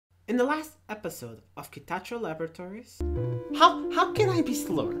In the last episode of Kitatcho Laboratories, how can I be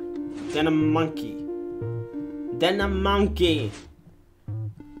slower than a monkey?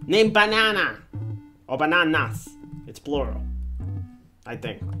 Named Banana or Bananas. It's plural, I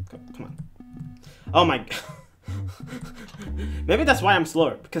think. Come on. Oh my god. Maybe that's why I'm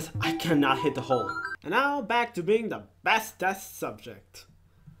slower, because I cannot hit the hole. And now back to being the best test subject.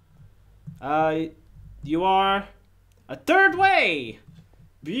 You are a third way.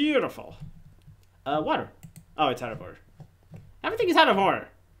 Beautiful. Water. Oh, it's out of order. Everything is out of order.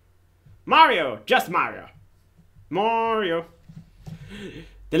 Mario, just Mario. Mario.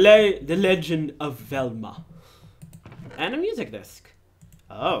 The Legend of Velma. And a music disc.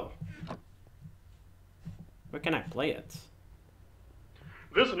 Oh. Where can I play it?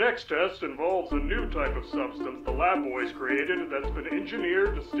 This next test involves a new type of substance the lab boys created that's been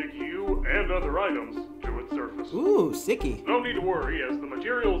engineered to stick you and other items to its surface. Ooh, sticky. No need to worry, as the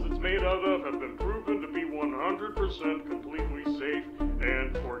materials it's made out of have been proven to be 100% completely safe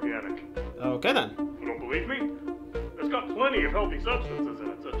and organic. Okay then. You don't believe me? It's got plenty of healthy substances in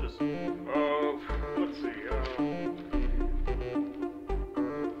it, such as, let's see, I don't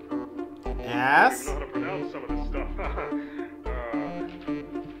even know how to pronounce some of this stuff.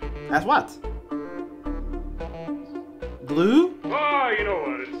 As what? Glue? Ah, you know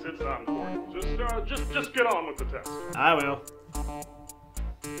what? It's not important. Just get on with the test. I will.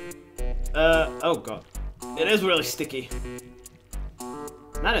 Oh god. It is really sticky.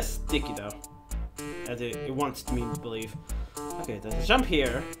 Not as sticky though, as it wants me to believe. Okay, there's a jump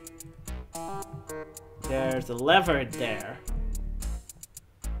here. There's a lever there.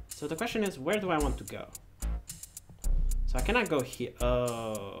 So the question is, where do I want to go? So I cannot go here.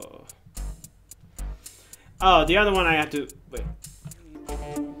 Oh. Oh, the other one I have to... Wait.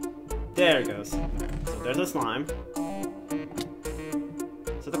 There it goes. So there's a slime.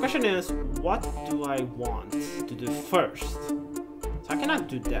 So the question is, what do I want to do first? So I cannot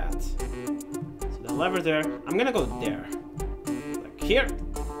do that. So the lever there, I'm gonna go there. Like here.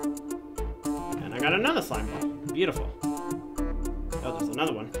 And I got another slime ball. Beautiful. Oh, there's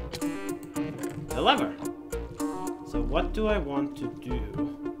another one. The lever. So what do I want to do?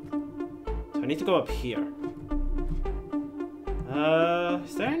 So I need to go up here.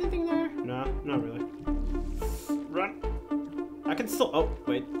 Is there anything there? No, not really. Run. I can still, oh,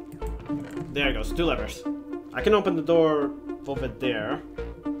 wait. There it goes, 2 levers. I can open the door over there.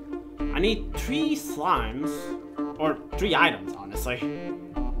 I need 3 slimes, or 3 items, honestly.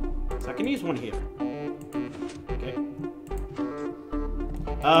 So I can use one here. Okay.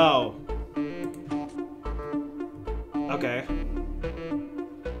 Oh. Okay.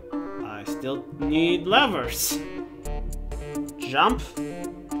 I still need levers. Jump.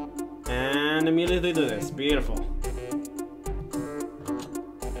 And immediately do this. Beautiful.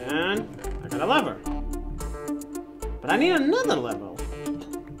 And I got a lever. But I need another level.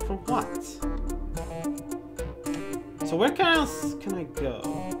 For what? So where else can I go?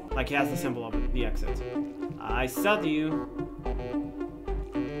 Like he has the symbol of the exit. I saw you.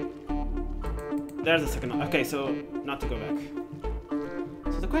 There's a second one. Okay, so not to go back.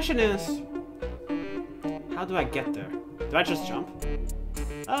 So the question is, how do I get there? Do I just jump?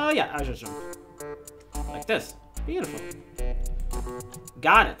 Oh yeah, I just jump. Like this. Beautiful.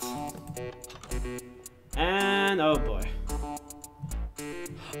 Got it. And oh boy.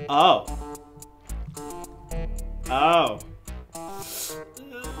 Oh. Oh.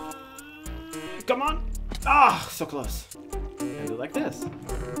 Come on. Ah, so close. And do like this.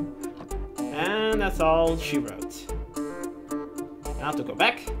 And that's all she wrote. Now to go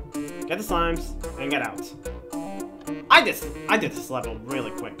back, get the slimes, and get out. I did this level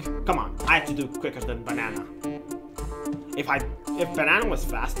really quick. Come on, I had to do quicker than Banana. If Banana was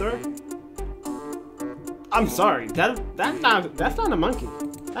faster, I'm sorry. That's not a monkey.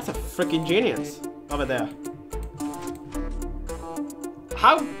 That's a freaking genius over there.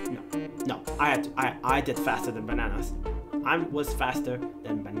 How? No. I did faster than Bananas. I was faster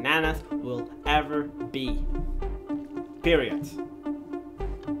than Bananas will ever be. Period.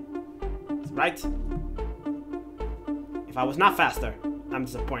 Right? If I was not faster, I'm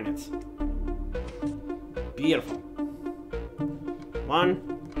disappointed. Beautiful.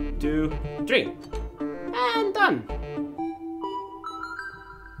 1, 2, 3. And done.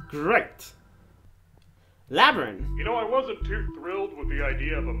 Great. Labyrinth. You know, I wasn't too thrilled with the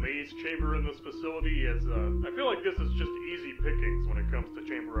idea of a maze chamber in this facility, as I feel like this is just easy pickings when it comes to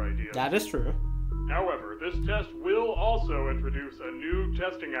chamber ideas. That is true. However, this test will also introduce a new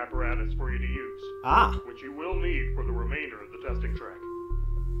testing apparatus for you to use. Ah. Which you will need for the remainder of the testing track.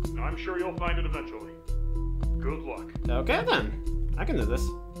 Now, I'm sure you'll find it eventually. Good luck. Okay then. I can do this.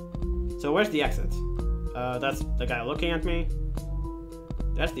 So where's the exit? That's the guy looking at me.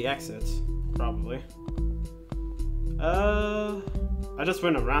 That's the exit, probably. I just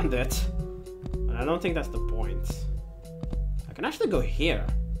went around it. And I don't think that's the point. I can actually go here.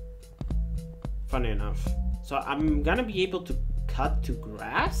 Funny enough. So I'm gonna be able to cut to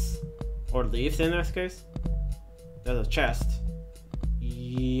grass? Or leaves in this case. There's a chest.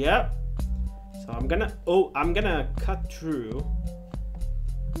 Yep. So I'm gonna cut through.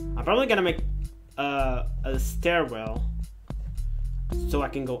 I'm probably gonna make a stairwell so I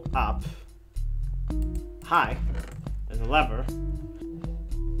can go up. Hi. There's a lever.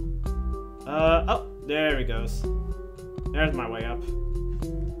 Oh, there he goes. There's my way up.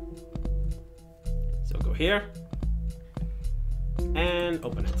 So go here. And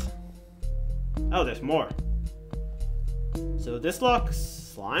open it. Oh, there's more. So this looks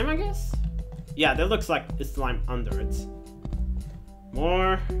slime, I guess? Yeah, that looks like it's slime under it.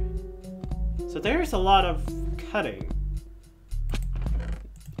 More. So there's a lot of cutting.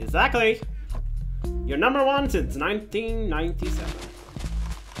 Exactly. You're number one since 1997.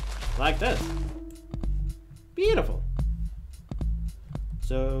 Like this. Beautiful.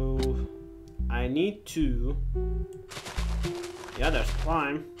 So I need to... Yeah, there's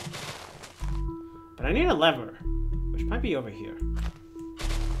climb. But I need a lever, which might be over here.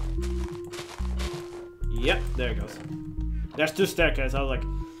 Yep, there it goes. There's two staircases. I was like,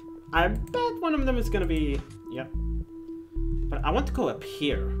 I bet one of them is gonna be... Yep. But I want to go up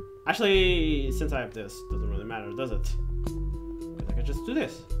here. Actually, since I have this, doesn't really matter, does it? I can just do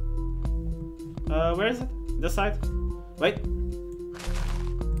this. Where is it? This side? Wait.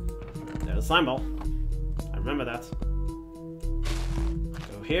 There's a slime ball. I remember that.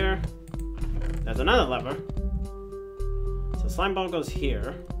 Go here. There's another lever. So slime ball goes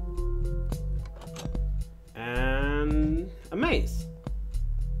here. And a maze.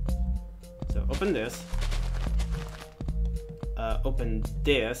 So open this. Open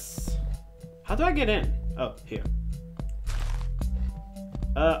this. How do I get in? Oh, here.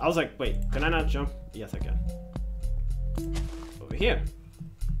 I was like, wait, can I not jump? Yes, I can. Over here.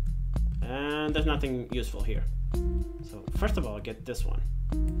 And there's nothing useful here. So first of all, get this one.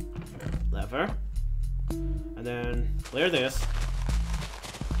 Lever. And then clear this. So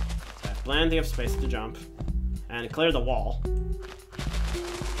I have plenty of space to jump. And clear the wall.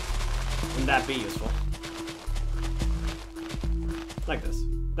 Wouldn't that be useful? Like this.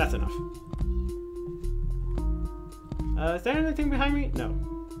 That's enough. Is there anything behind me? No.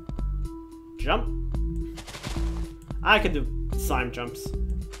 Jump. I can do slime jumps.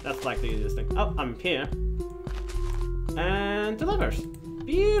 That's like the easiest thing. Oh, I'm here. And the levers.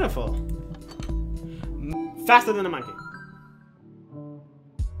 Beautiful. Faster than a monkey.